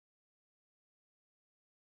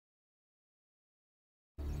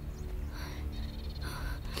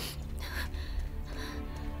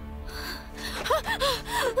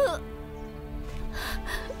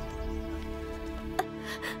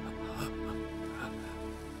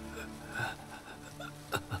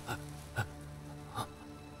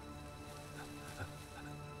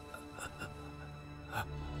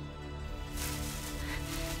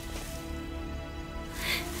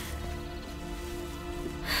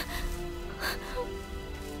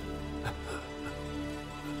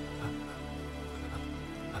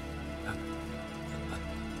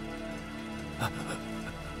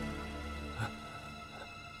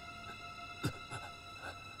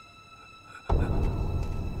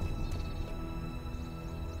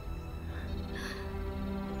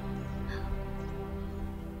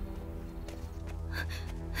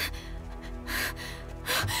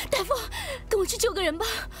去救个人吧。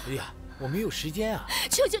哎呀，我没有时间啊！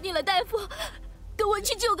求求你了，大夫，跟我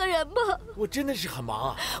去救个人吧。我真的是很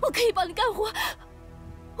忙啊。我可以帮你干活，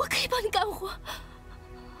我可以帮你干活。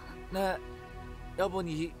那，要不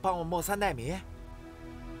你帮我冒3袋米？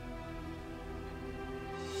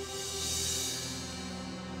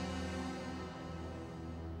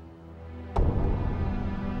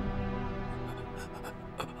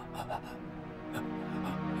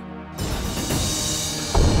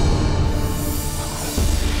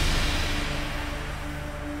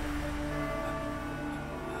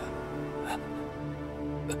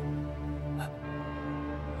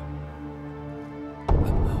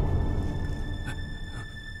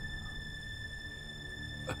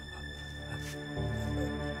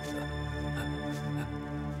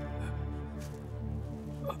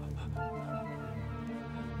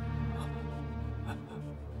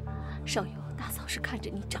 少友，大嫂是看着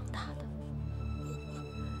你长大的，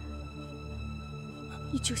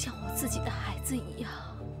你就像我自己的孩子一样。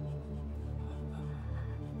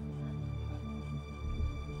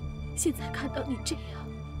现在看到你这样，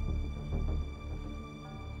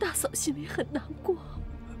大嫂心里很难过。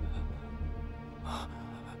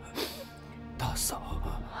大嫂，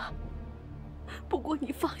不过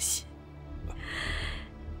你放心，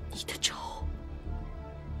你的仇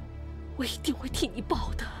我一定会替你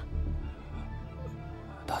报的。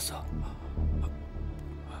 大嫂，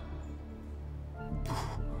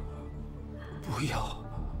不要！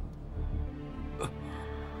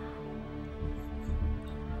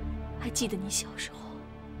还记得你小时候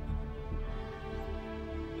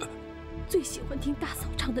最喜欢听大嫂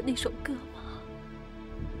唱的那首歌吗？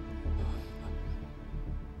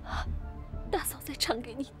大嫂再唱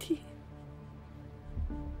给你听。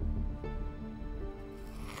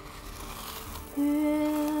月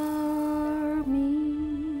儿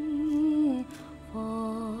明，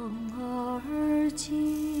风儿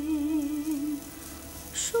轻，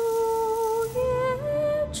树叶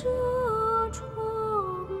遮窗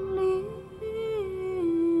棂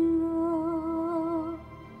啊。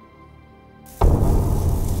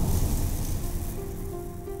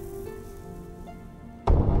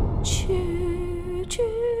蛐蛐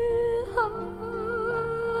儿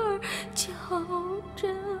叫着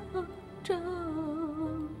着，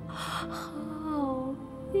好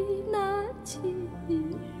比那清泉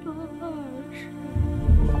声。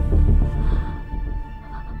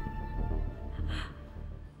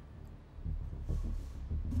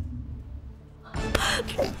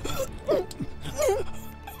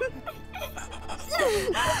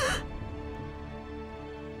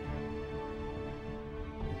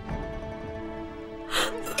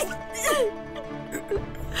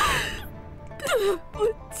对不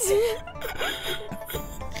起，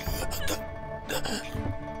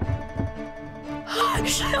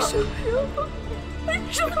少友。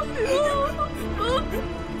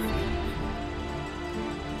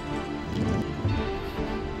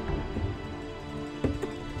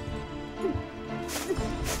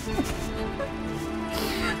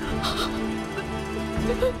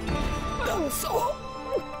大嫂。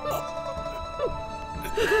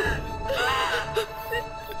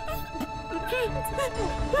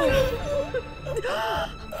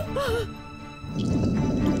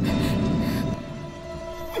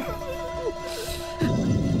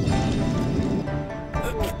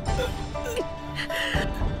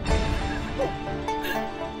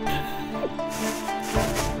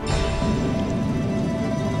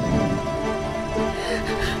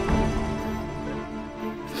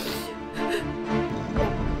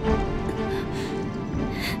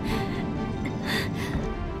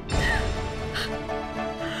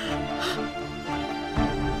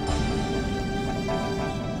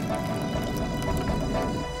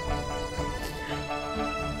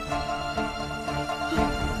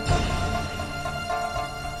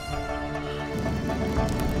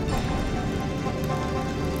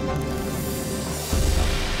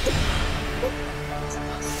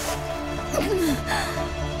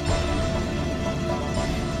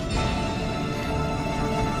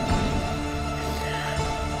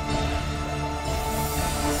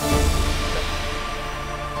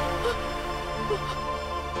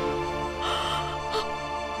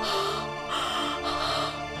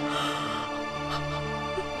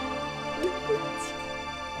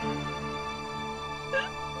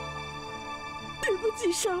 对不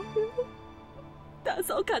起，少友，大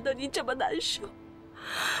嫂看到你这么难受，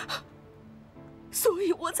所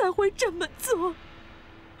以我才会这么做。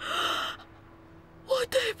我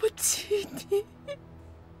对不起你。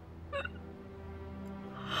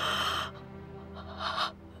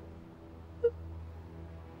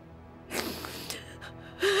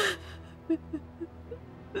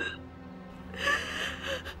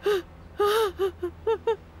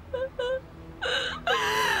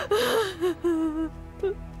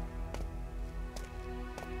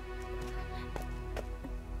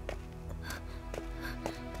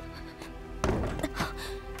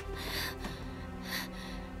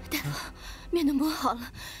面都摸好了，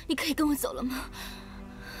你可以跟我走了吗？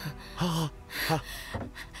好，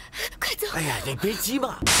快走！哎呀，你别急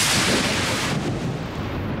嘛。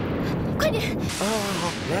快点！好，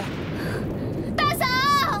来。大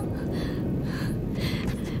嫂，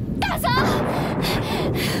大嫂，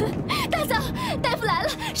大嫂，大夫来了，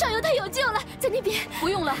少游他有救了，在那边。不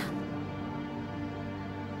用了，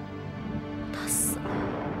他死了。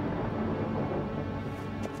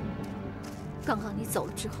刚刚你走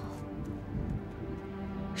了之后，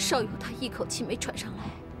少游他一口气没喘上来，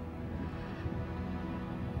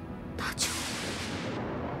他就……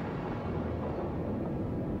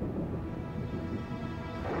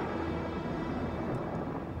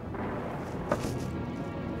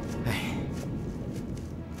哎，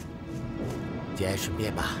节哀顺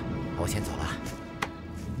变吧，我先走了。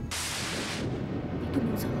你不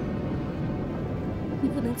能走，你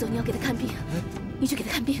不能走，你要给他看病。你去给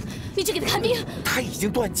他看病，你去给他看病。他已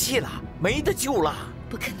经断气了，没得救了。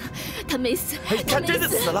不可能，他没死，他真的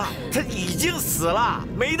死了，他已经死了，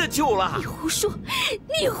没得救了。你胡说，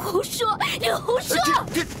你胡说，你胡说！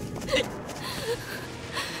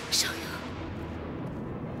少游，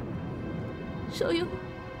少游，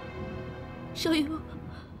少游，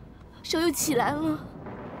少游，起来了，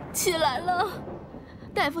起来了，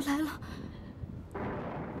大夫来了，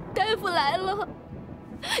大夫来了，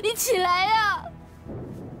你起来呀！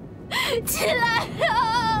起来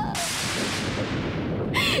呀！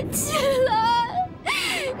起来！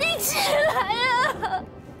你起来呀！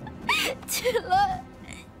起来！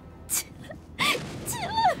起来！起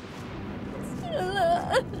来！起来！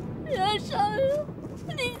呀，少游，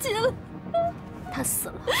你起来！他死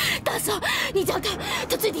了。大嫂，你叫他，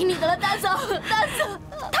他最听你的了。大嫂，大嫂，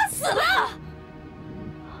他死了！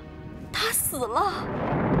他死了！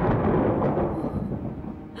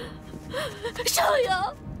少游！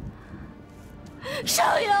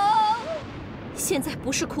少游，现在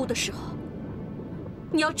不是哭的时候，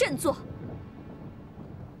你要振作，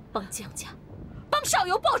帮江家，帮少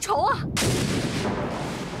游报仇啊！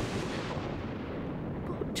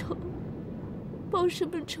报仇？报什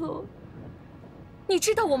么仇？你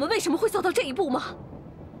知道我们为什么会走到这一步吗？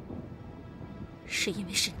是因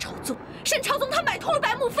为沈朝宗他买通了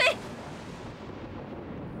白慕妃，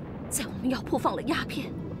在我们药铺放了鸦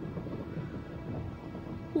片。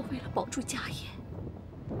我为了保住家业，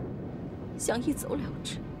想一走了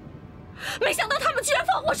之，没想到他们居然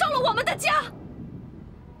放火烧了我们的家。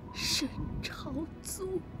沈朝宗，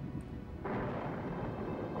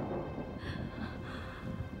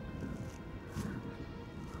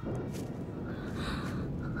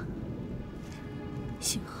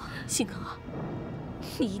星河，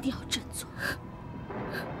你一定要振作。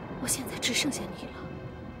我现在只剩下你了，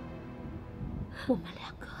我们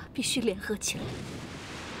两个必须联合起来。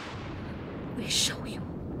为少游，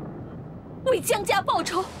为江家报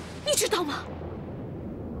仇，你知道吗？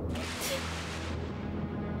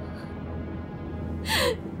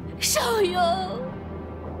少游，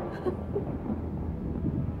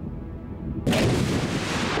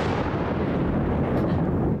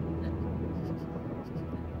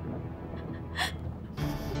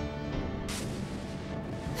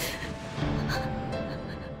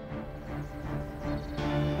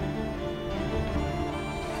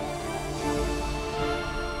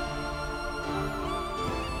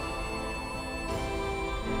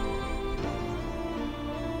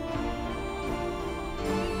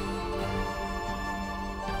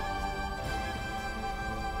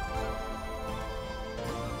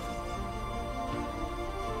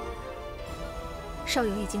少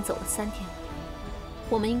游已经走了3天了，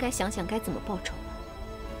我们应该想想该怎么报仇了。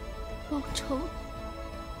报仇？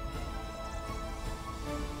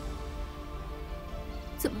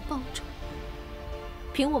怎么报仇？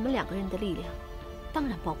凭我们2个人的力量，当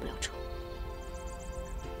然报不了仇。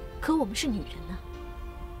可我们是女人呢，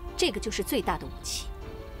这个就是最大的武器。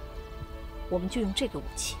我们就用这个武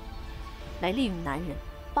器，来利用男人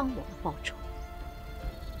帮我们报仇。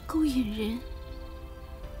勾引人？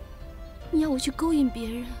你要我去勾引别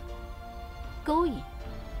人？勾引？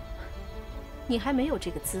你还没有这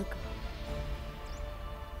个资格。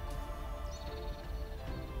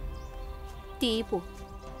第一步，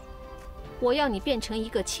我要你变成一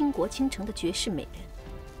个倾国倾城的绝世美人。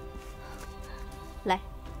来，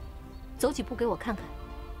走几步给我看看。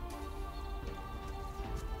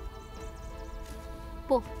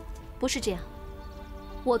不，不是这样，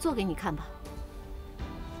我做给你看吧。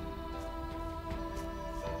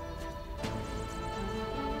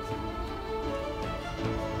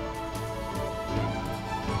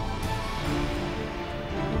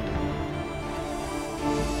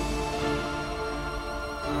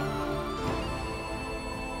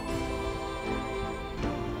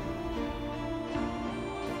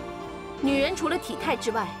女人除了体态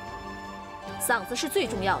之外，嗓子是最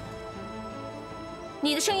重要的。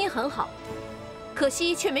你的声音很好，可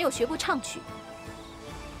惜却没有学过唱曲，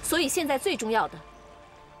所以现在最重要的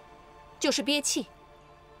就是憋气，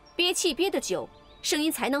憋气憋得久，声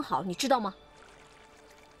音才能好，你知道吗？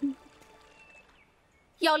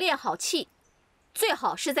要练好气，最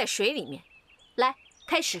好是在水里面。来，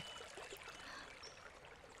开始。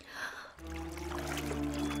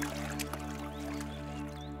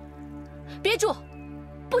憋住，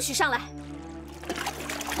不许上来！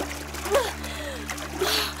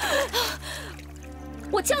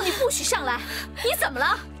我叫你不许上来，你怎么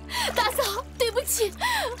了？大嫂，对不起，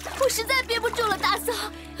我实在憋不住了。大嫂，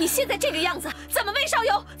你现在这个样子，怎么为少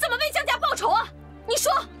友，怎么为江家报仇啊？你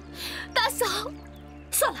说，大嫂，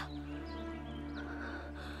算了，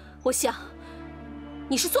我想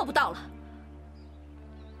你是做不到了，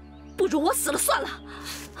不如我死了算了。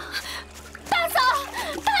大嫂，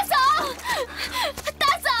大嫂，大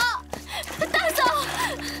嫂，大嫂，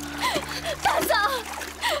大嫂，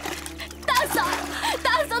大嫂，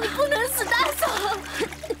大嫂，你不能死！大嫂，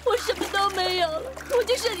我什么都没有了，我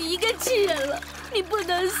就剩你一个亲人了。你不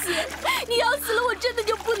能死，你要死了，我真的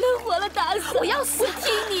就不能活了。大嫂，我要死，我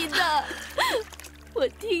听你的，我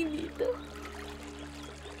听你的。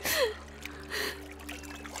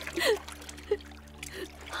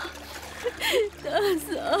大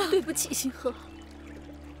嫂，对不起，星河，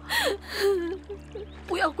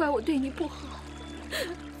不要怪我对你不好。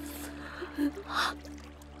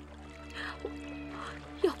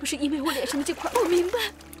要不是因为我脸上的这块，我明白，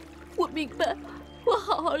我明白，我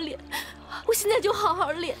好好练，我现在就好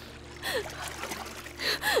好练。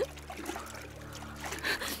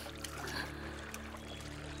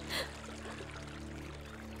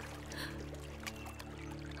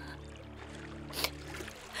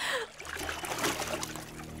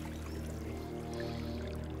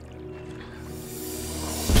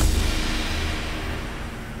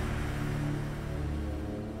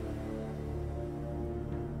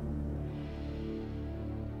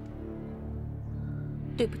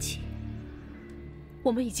对不起，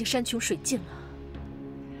我们已经山穷水尽了，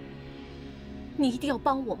你一定要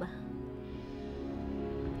帮我们。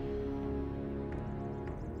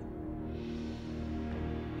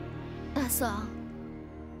大嫂，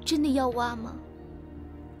真的要挖吗？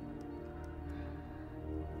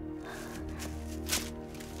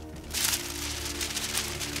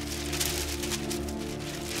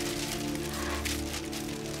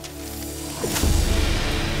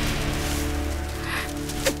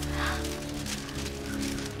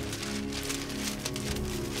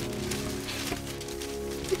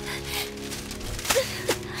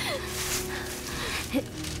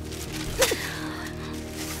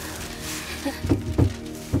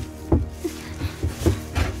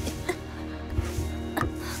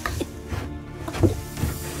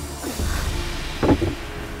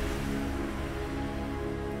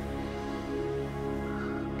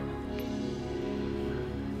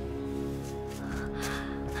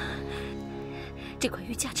这块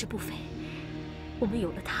玉价值不菲，我们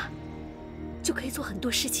有了它，就可以做很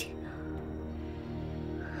多事情。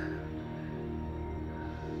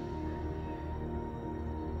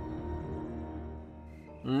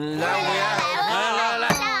来，五爷，来，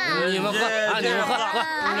你们喝啊，你们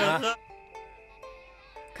喝。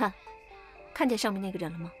看见上面那个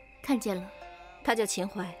人了吗？看见了，他叫秦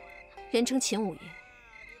淮，人称秦五爷，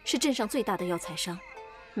是镇上最大的药材商，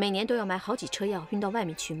每年都要买好几车药运到外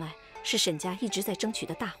面去卖，是沈家一直在争取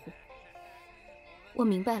的大户。我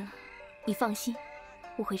明白了，你放心，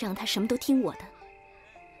我会让他什么都听我的。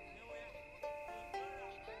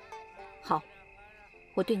好，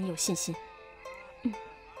我对你有信心。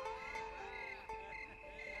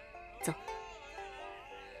走。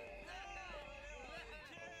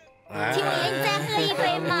秦五爷，你再喝一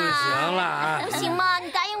杯嘛！不行了啊！不行吗？你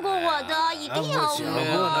答应过我的，一定要喝。不能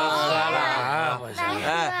喝了啊！不行！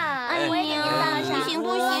哎，我也给你倒上。不行不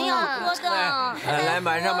行，要喝的。来，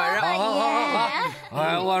满上。好。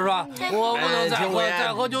哎，我说，我不能再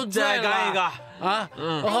喝就醉了。再干一个啊！哎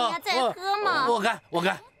呀，再喝嘛！我干！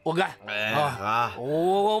啊！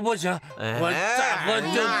我不行，我再喝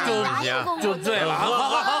就醉了。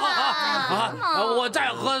好，我再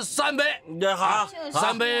喝3杯。好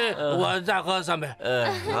，3杯，我再喝3杯。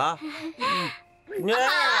好。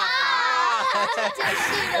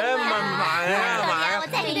马上，我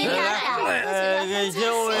再给你倒上。给秦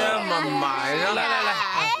五爷马上。来，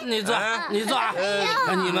你坐啊！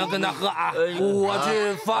你们跟他喝啊，我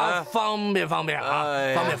去方便啊，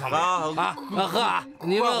喝啊！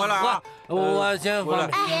你们喝，我先方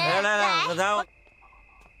便。来，喝咱。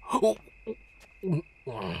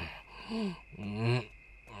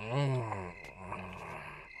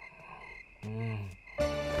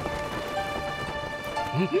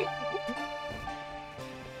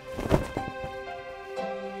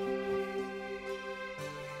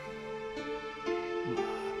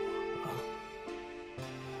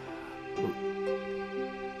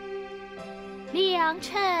良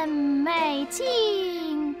辰美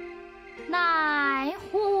景乃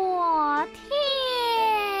火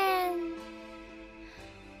天，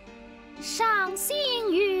赏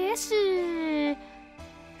心悦事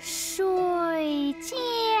水家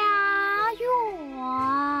园。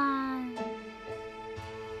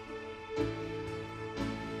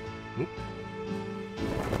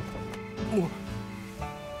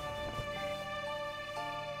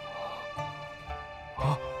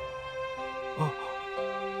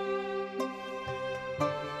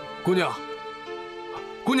姑娘，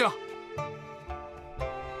姑娘，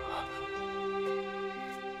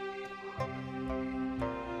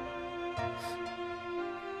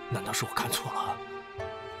难道是我看错了？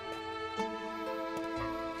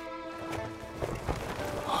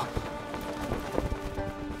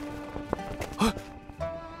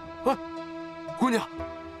姑娘，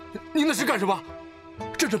您那是干什么？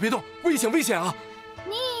站着别动，危险危险啊！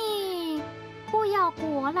你不要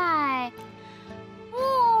过来，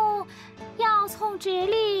我要从这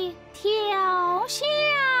里跳下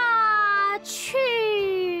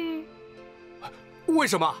去。为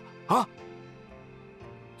什么啊？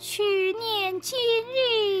去年今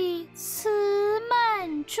日此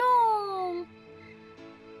门中，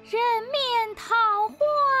人面桃花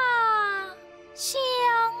相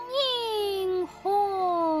映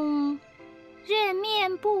红，人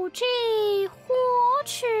面不知何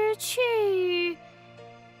处去，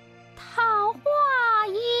桃花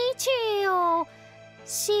依旧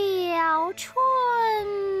笑春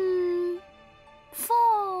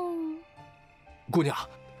风。姑娘，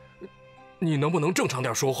你能不能正常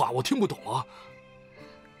点说话？我听不懂啊。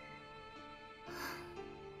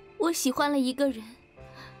我喜欢了一个人，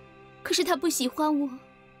可是他不喜欢我，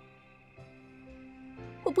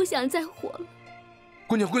我不想再活了。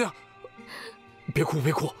姑娘，姑娘，别哭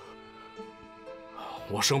别哭，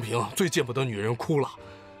我生平最见不得女人哭了。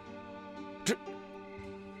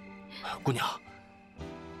姑娘，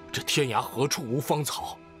这天涯何处无芳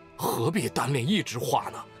草，何必单恋一枝花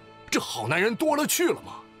呢？这好男人多了去了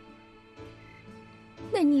嘛。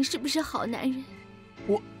那你是不是好男人？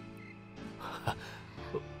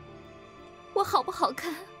我好不好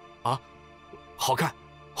看？啊，好看，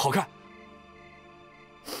好看。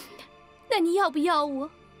那你要不要我？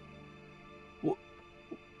我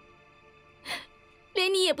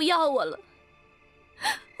连你也不要我了，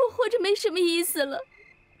我活着没什么意思了。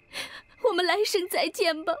我们来生再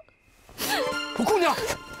见吧。姑娘，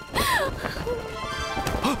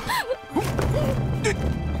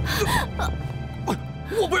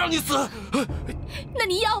我不让你死。那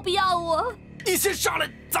你要不要我？你先上来，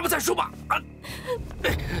咱们再说吧。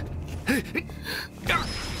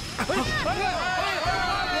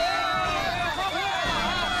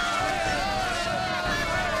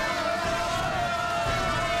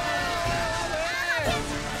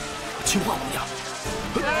青花姑娘，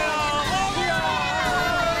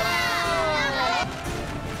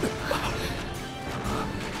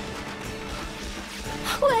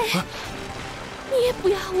喂，你也不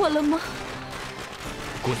要我了吗？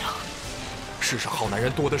姑娘，世上好男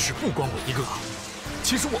人多的是，不光我一个。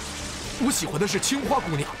其实我喜欢的是青花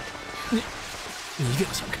姑娘，你一定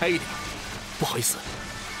要想开一点。不好意思，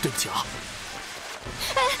对不起啊。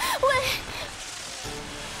哎，喂，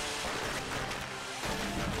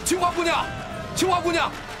青花姑娘，青花姑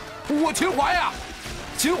娘，我秦淮呀，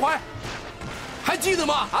秦淮，还记得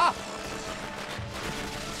吗？啊？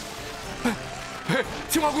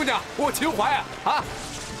青花姑娘，我秦淮啊！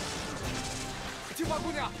青花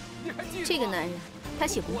姑娘，你还记得吗？这个男人，他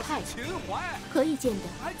喜欢太太，秦淮，可以见得。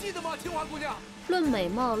还记得吗？青花姑娘，论美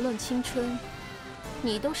貌，论青春，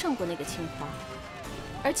你都胜过那个青花。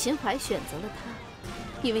而秦淮选择了他，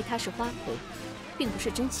因为他是花魁，并不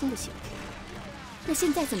是真心的喜欢。那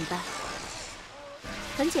现在怎么办？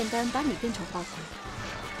很简单，把你变成花魁。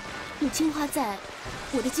有青花在，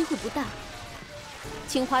我的机会不大。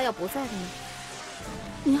青花要不在了呢？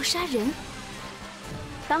你要杀人？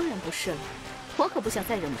当然不是了，我可不想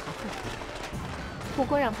再忍他恨。不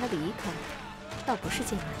过让他离开，倒不是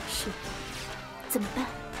件难事。怎么办？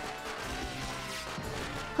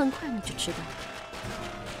很快你就知道了。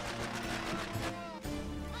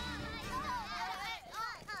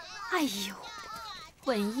哎呦，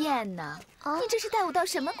文燕呐，你这是带我到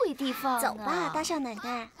什么鬼地方啊？走吧，大少奶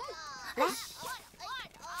奶，来。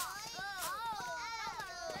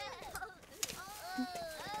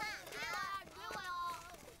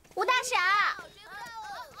吴大婶儿，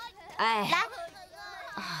哎，来，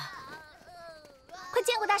快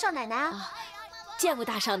见过大少奶奶啊！见过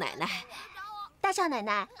大少奶奶。大少奶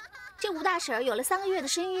奶，这吴大婶儿有了3个月的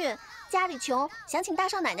身孕，家里穷，想请大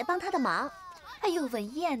少奶奶帮她的忙。哎呦，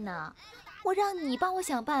文燕呐，我让你帮我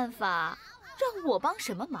想办法，让我帮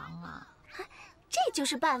什么忙啊？这就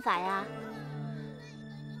是办法呀！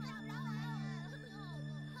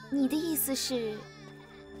你的意思是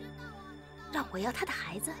让我要她的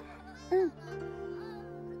孩子？嗯。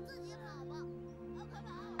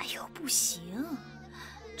哎呦，不行，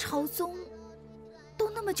朝宗都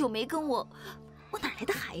那么久没跟我哪来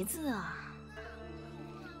的孩子啊？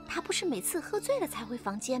他不是每次喝醉了才回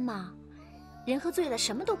房间吗？人喝醉了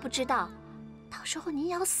什么都不知道，到时候您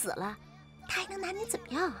要死了，他还能拿你怎么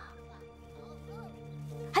样啊？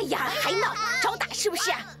哎呀，还闹找打是不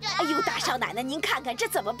是？哎呦，大少奶奶，您看看这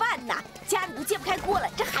怎么办呢？家里都揭不开锅了，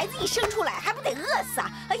这孩子一生出来还不得饿死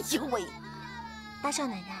啊？哎呦喂！大少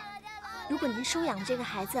奶奶，如果您收养这个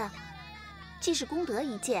孩子，既是功德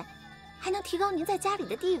一件，还能提高您在家里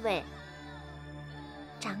的地位。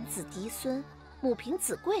长子嫡孙，母凭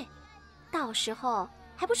子贵，到时候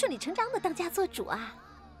还不顺理成章的当家做主啊？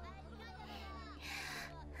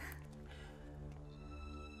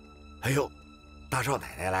哎呦，大少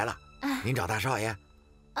奶奶来了，您找大少爷？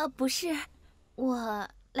不是，我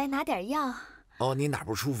来拿点药。哦，您哪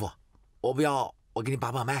不舒服？我不要，我给你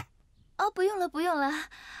把脉。哦，不用了，不用了。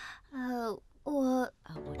我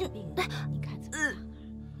这病你看怎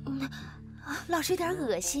么样？老是有点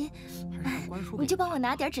恶心，你就帮我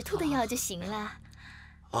拿点止吐的药就行了。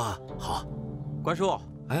啊，好。关叔，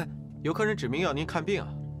哎，有客人指名要您看病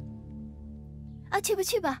啊。去吧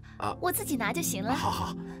去吧，我自己拿就行了。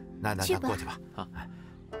好，那过去吧。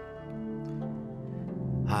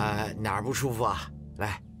哪儿不舒服啊？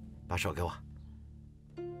来，把手给我。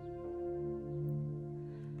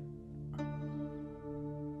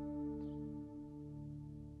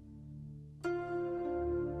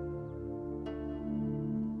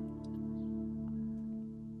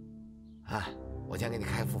我先给你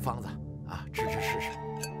开副方子啊，吃试试。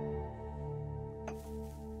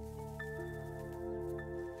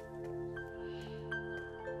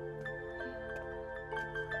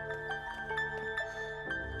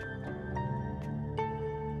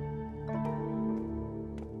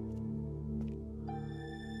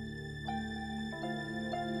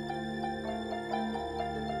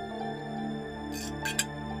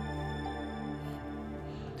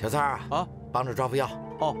小三儿啊，帮着抓副药。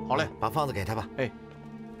哦，好嘞，把方子给他吧。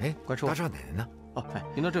哎，关叔，大少奶奶呢？哦，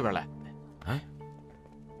您到这边来。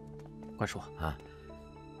关叔啊，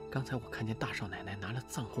刚才我看见大少奶奶拿了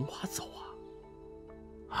藏红花走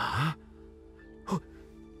啊。啊？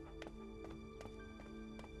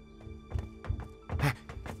哎，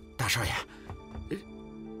大少爷，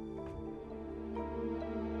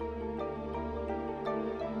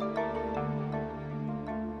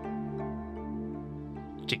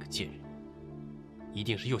这个贱人，一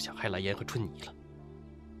定是又想害兰嫣和春妮了。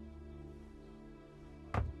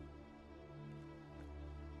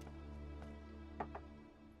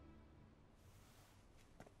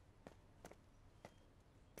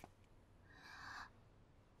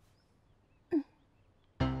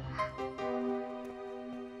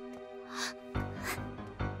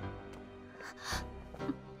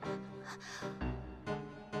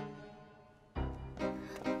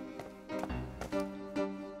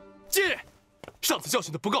贱人，上次教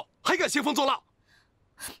训的不够，还敢兴风作浪！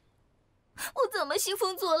我怎么兴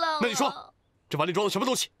风作浪啊？那你说，这碗里装的什么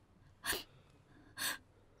东西？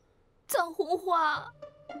藏红花。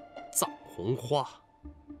藏红花，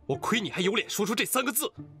我亏你还有脸说出这3个字！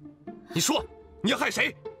你说，你要害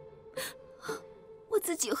谁？我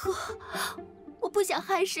自己喝，我不想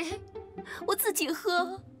害谁，我自己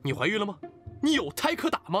喝。你怀孕了吗？你有胎可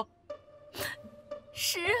打吗？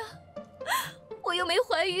是啊，我又没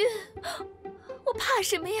怀孕，我怕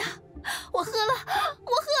什么呀？我喝了，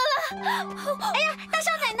我喝了！哎呀，大少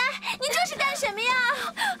奶奶，你这是干什么呀？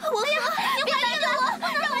我喝，你怀孕了，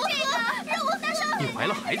让我这个，让我大少奶奶，你怀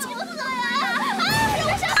了孩子？让我喝呀！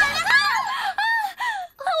大少奶奶，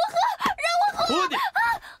我喝，让我喝！我问你，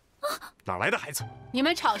哪来的孩子？你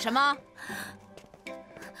们吵什么？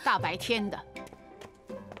大白天的，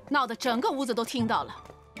闹得整个屋子都听到了。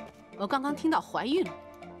我刚刚听到怀孕了，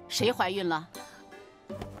谁怀孕了？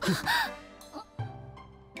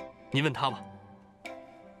你问他吧。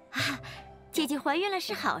姐姐怀孕了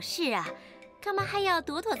是好事啊，干嘛还要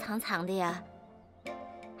躲躲藏藏的呀？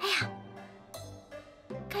哎呀，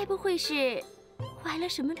该不会是怀了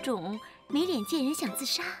什么种，没脸见人想自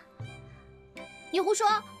杀？你胡说，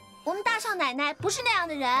我们大少奶奶不是那样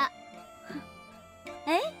的人。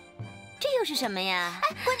哎，这又是什么呀？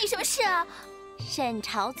哎，关你什么事啊？沈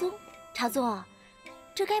朝宗，朝宗，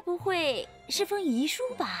这该不会是封遗书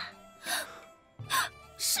吧？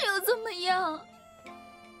是又怎么样？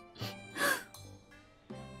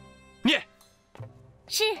念。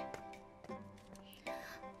是。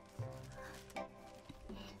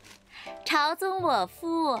朝宗我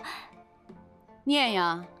父。念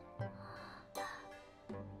呀。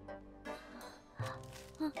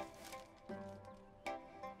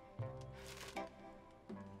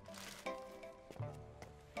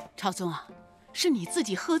朝宗啊，是你自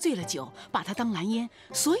己喝醉了酒，把她当蓝烟，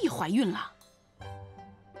所以怀孕了。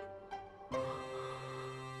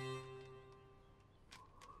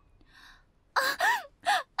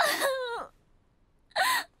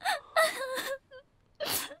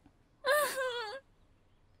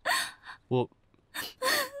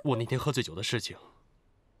我那天喝醉酒的事情，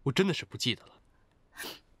我真的是不记得了。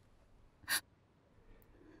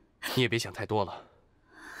你也别想太多了，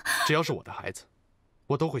只要是我的孩子，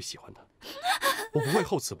我都会喜欢他，我不会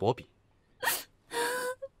厚此薄彼。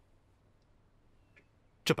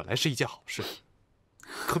这本来是一件好事，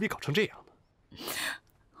何必搞成这样呢？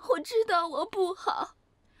我知道我不好，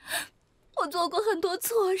我做过很多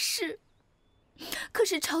错事。可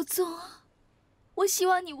是朝宗，我希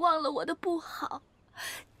望你忘了我的不好，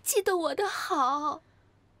记得我的好。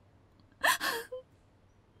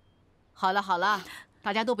好了好了，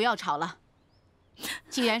大家都不要吵了。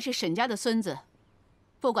既然是沈家的孙子，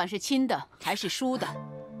不管是亲的还是叔的，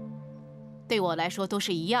对我来说都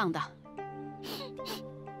是一样的。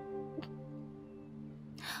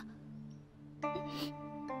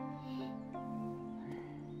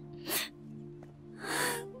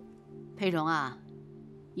佩蓉啊，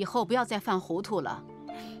以后不要再犯糊涂了，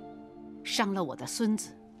伤了我的孙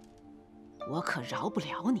子，我可饶不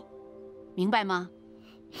了你，明白吗？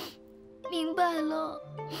明白了。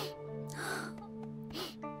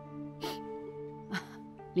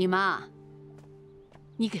李妈，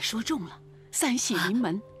你给说中了，三喜临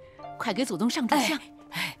门，快给祖宗上炷香。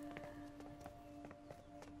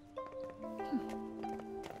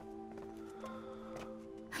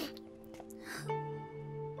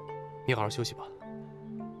你好好休息吧，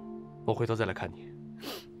我回头再来看你。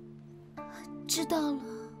知道了。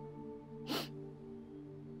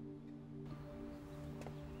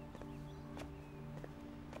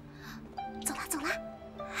走啦走啦！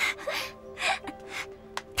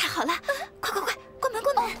太好了，快快快，关门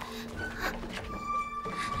关门！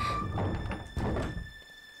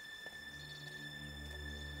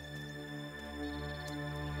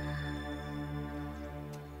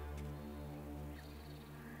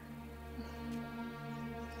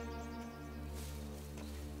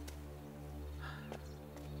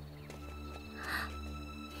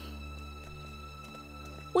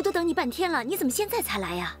我都等你半天了，你怎么现在才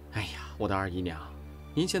来呀？哎呀，我的二姨娘，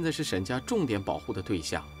您现在是沈家重点保护的对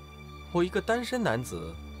象，我一个单身男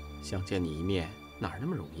子，想见你一面，哪儿那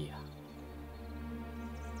么容易啊？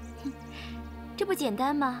这不简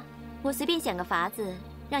单吗？我随便想个法子，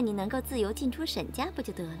让你能够自由进出沈家，不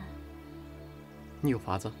就得了？你有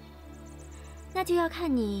法子？那就要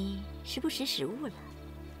看你识不识时务了。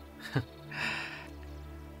哼，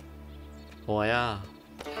我呀，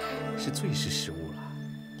是最识时务了。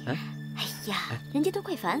哎呀，人家都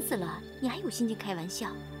快烦死了，你还有心情开玩笑？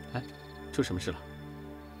哎，出什么事了？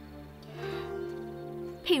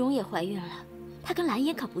佩蓉也怀孕了，她跟蓝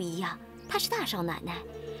嫣可不一样，她是大少奶奶，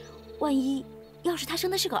万一要是她生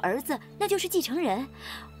的是个儿子，那就是继承人，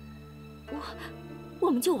我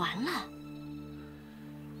们就完了。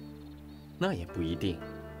那也不一定。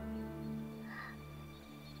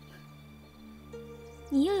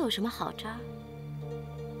你又有什么好招？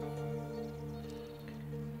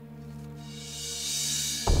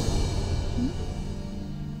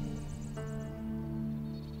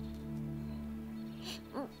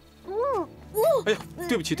哎呀，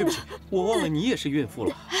对不起对不起，我忘了你也是孕妇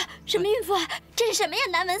了。什么孕妇啊？这是什么呀？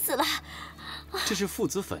难闻死了！这是附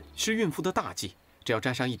子粉，是孕妇的大忌，只要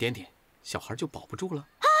沾上一点点，小孩就保不住了。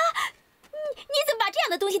啊！你怎么把这样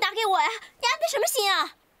的东西拿给我呀？你安的什么心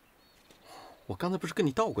啊？我刚才不是跟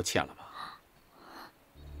你道过歉了吗？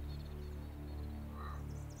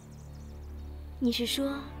你是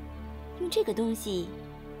说，用这个东西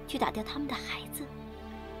去打掉他们的孩子？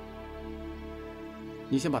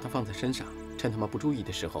你先把它放在身上，趁他们不注意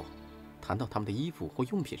的时候，弹到他们的衣服或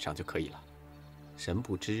用品上就可以了。神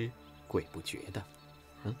不知，鬼不觉的。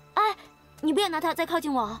嗯。哎，你不要拿它再靠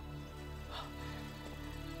近我哦。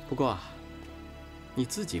不过啊，你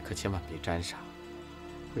自己可千万别沾上，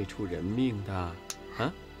会出人命的。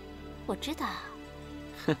啊？我知道。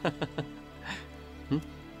嗯。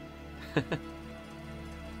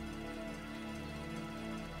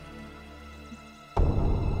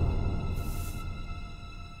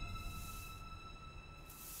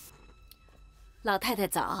老太太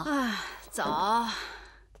早啊，早。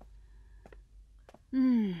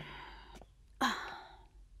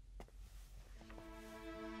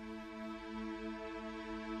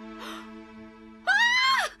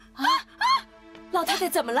老太太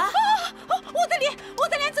怎么了？我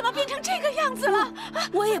的脸怎么变成这个样子了？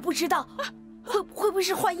我也不知道，会不会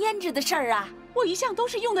是换胭脂的事儿啊？我一向都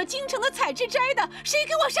是用的京城的采脂斋的，谁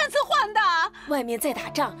给我上次换的？外面在打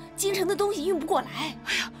仗，京城的东西运不过来。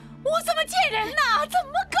哎呀，我怎么见人呢？怎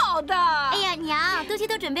么搞的？哎呀，娘，东西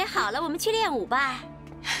都准备好了，我们去练舞吧。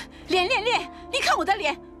练！你看我的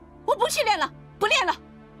脸，我不去练了，不练了。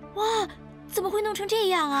哇，怎么会弄成这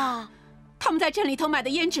样啊？他们在镇里头买的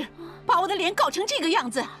胭脂，把我的脸搞成这个样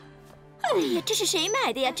子。哎呀，这是谁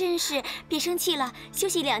买的呀？真是，别生气了，休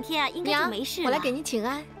息2天啊，应该就没事了。我来给您请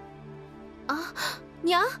安。啊，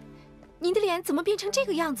娘，您的脸怎么变成这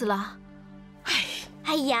个样子了？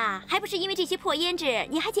哎呀，还不是因为这些破胭脂，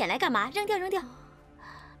你还捡来干嘛？扔掉。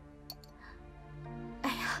哎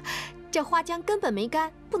呀，这花浆根本没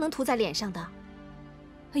干，不能涂在脸上的。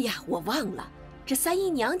哎呀，我忘了，这三姨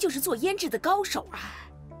娘就是做胭脂的高手啊。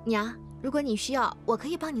娘，如果你需要，我可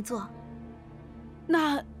以帮你做。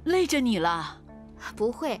那累着你了？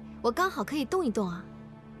不会，我刚好可以动一动啊。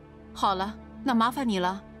好了，那麻烦你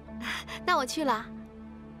了。那我去了。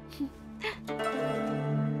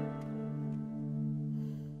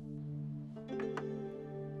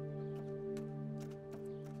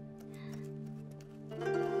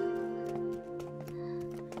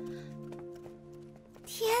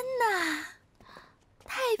天哪，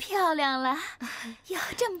太漂亮了，有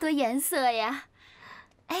这么多颜色呀！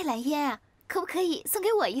哎，兰嫣啊，可不可以送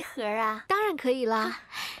给我一盒啊？当然可以啦。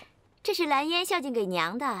这是兰嫣孝敬给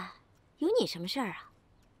娘的，有你什么事儿啊？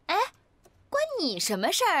哎，关你什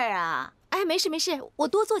么事儿啊？哎，没事，我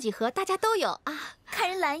多做几盒，大家都有啊。看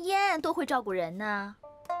人兰嫣多会照顾人呢。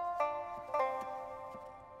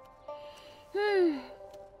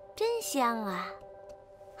真香啊！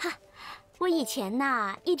哈，我以前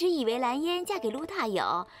呐一直以为兰嫣嫁给陆大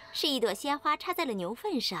友是一朵鲜花插在了牛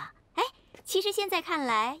粪上，哎，其实现在看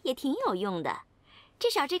来也挺有用的，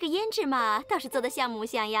至少这个胭脂嘛倒是做得像模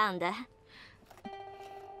像样的。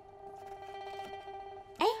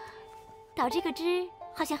哎，捣这个汁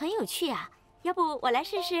好像很有趣啊，要不我来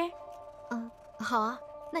试试？好啊，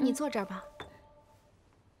那你坐这儿吧。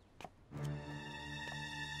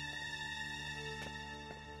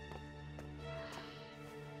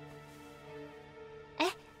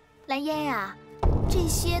兰嫣呀，这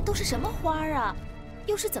些都是什么花啊？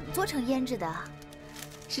又是怎么做成胭脂的？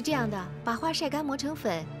是这样的，把花晒干磨成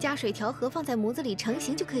粉，加水调和，放在模子里成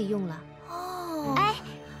型就可以用了。哦，哎，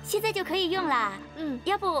现在就可以用了。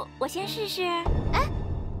要不我先试试？哎，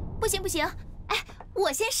不行，哎，我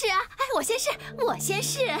先试啊！哎，我先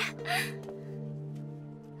试。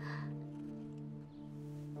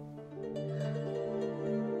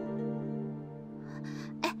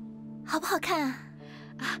哎，好不好看啊？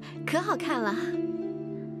啊，可好看了！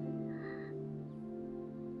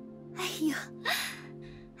哎呀，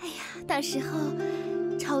到时候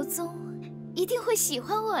朝宗一定会喜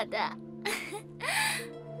欢我的。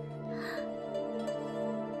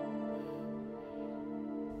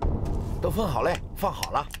都分好嘞，放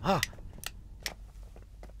好了啊。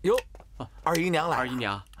哟，二姨娘来了。二姨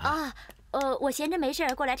娘啊，我闲着没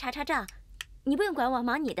事过来查账，你不用管我，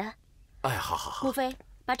忙你的。哎，好。穆飞，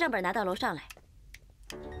把账本拿到楼上来。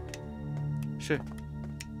是。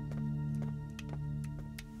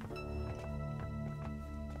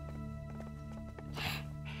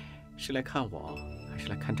是来看我，还是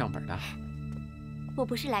来看账本的？我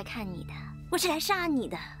不是来看你的，我是来杀你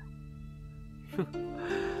的。哼，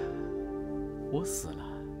我死了，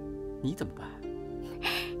你怎么办？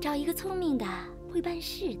找一个聪明的、会办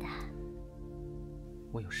事的。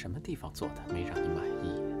我有什么地方做的没让你满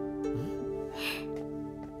意？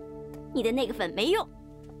你的那个粉没用，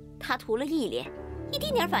他涂了一脸，一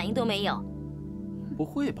丁点反应都没有。不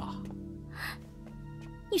会吧？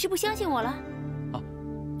你是不相信我了？啊，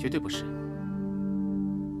绝对不是。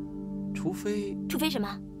除非什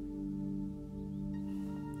么？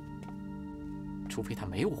除非她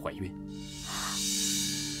没有怀孕。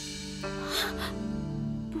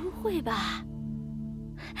不会吧？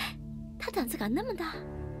她胆子敢那么大？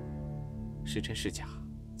是真是假，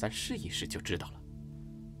咱试一试就知道了。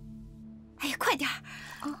哎呀，快点儿！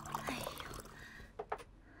哎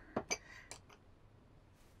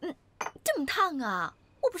呦，这么烫啊！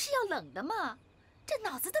我不是要冷的吗？这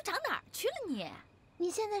脑子都长哪儿去了你？你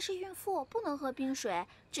现在是孕妇，不能喝冰水，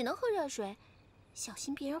只能喝热水，小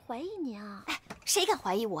心别人怀疑你啊！哎，谁敢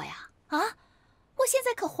怀疑我呀？啊，我现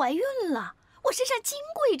在可怀孕了，我身上金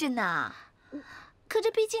贵着呢。可这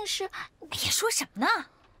毕竟是……哎呀，说什么呢？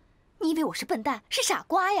你以为我是笨蛋，是傻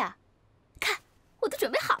瓜呀？看，我都准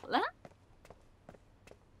备好了。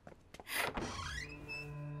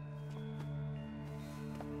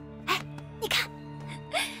哎，你看，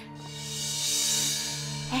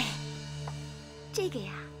哎，这个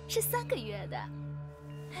呀是3个月的。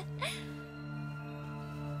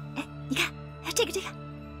哎，你看，这个，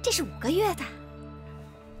这是5个月的。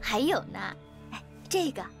还有呢，哎，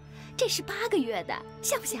这是8个月的，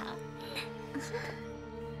像不像？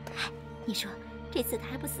你说这次他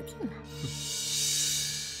还不死定了？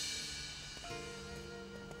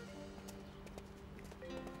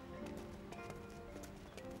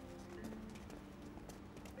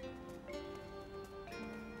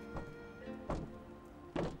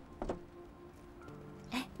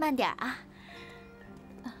哎，慢点啊！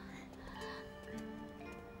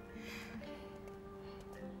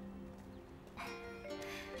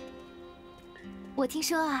我听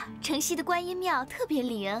说啊，城西的观音庙特别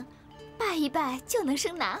灵，拜一拜就能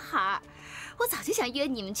生男孩。我早就想约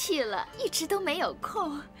你们去了，一直都没有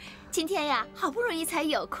空。今天呀，好不容易才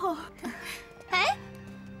有空。哎，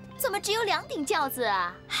怎么只有2顶轿子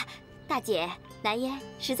啊？大姐，兰嫣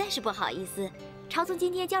实在是不好意思，朝宗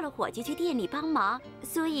今天叫了伙计去店里帮忙，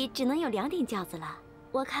所以只能有2顶轿子了。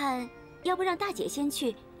我看，要不让大姐先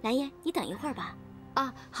去，兰嫣你等一会儿吧。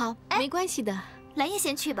啊，好，没关系的。兰嫣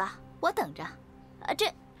先去吧，我等着。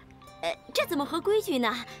这怎么合规矩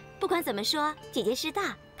呢？不管怎么说，姐姐是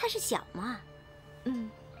大，她是小嘛。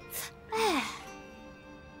哎，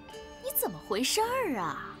你怎么回事儿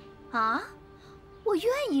啊？啊，我愿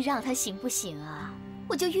意让他行不行啊？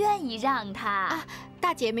我就愿意让他。啊，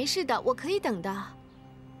大姐没事的，我可以等的。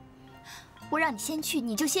我让你先去，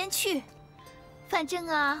你就先去。反正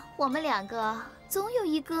啊，我们2个总有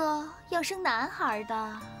一个要生男孩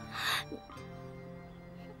的。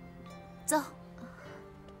走。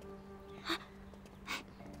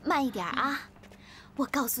慢一点啊！我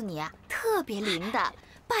告诉你啊，特别灵的，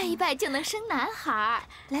拜一拜就能生男孩。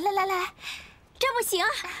来，这不行，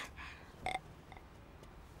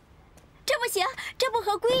这不行，这不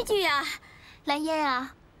合规矩呀！兰嫣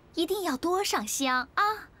啊，一定要多上香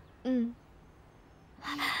啊！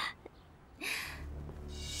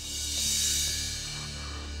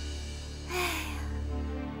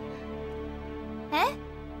哎，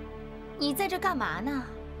你在这干嘛呢？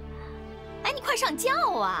哎，你快上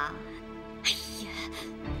轿啊！哎呀，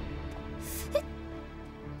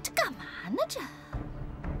这干嘛呢？这，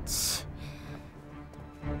切！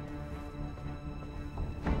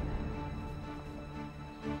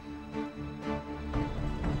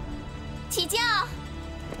起轿！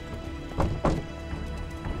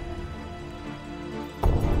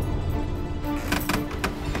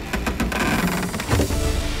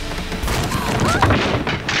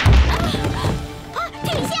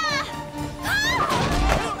停下！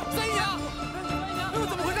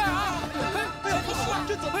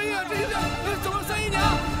怎么三姨娘？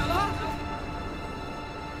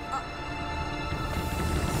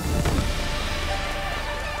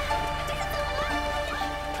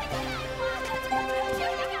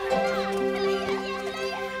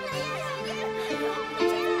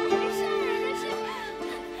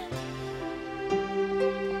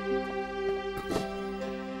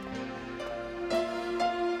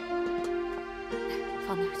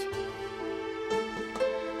放那儿去。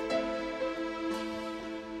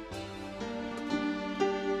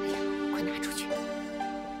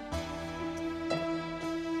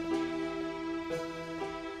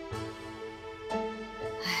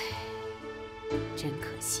真可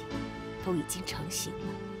惜，都已经成型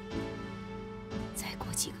了。再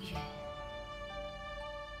过几个月，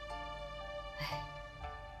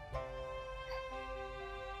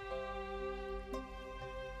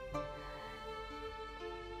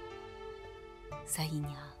三姨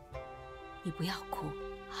娘，你不要哭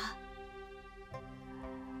啊！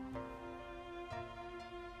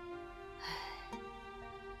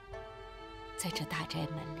在这大宅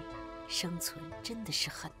门里生存真的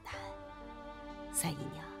是很难。三姨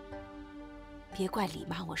娘，别怪李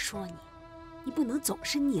妈我说你，你不能总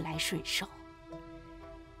是逆来顺受。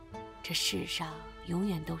这世上永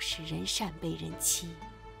远都是人善被人欺，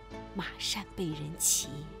马善被人骑。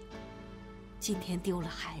今天丢了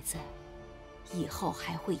孩子，以后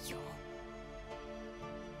还会有。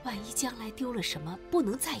万一将来丢了什么不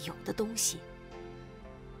能再有的东西，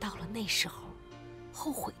到了那时候，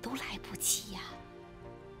后悔都来不及呀。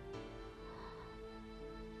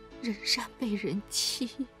人善被人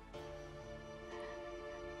欺，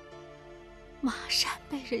马善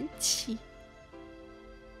被人骑。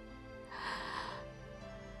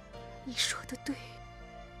你说的对，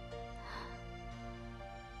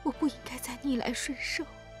我不应该再逆来顺受，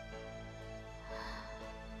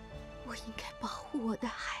我应该保护我的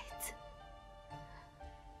孩子，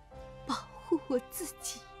保护我自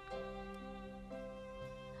己。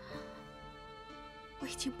我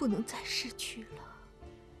已经不能再失去了，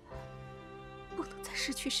不能再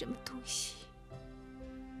失去什么东西。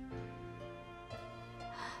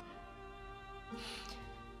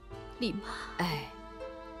李妈，哎，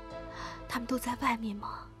他们都在外面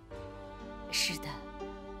吗？是的，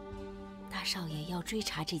大少爷要追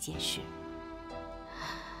查这件事。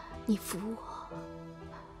你扶我，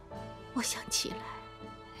我想起来。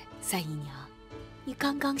三姨娘，你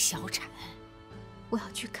刚刚小产，我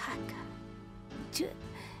要去看看。这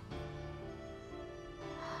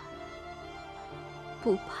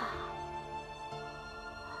不怕，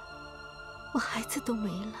我孩子都没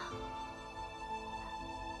了，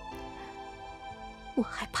我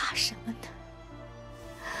还怕什么呢？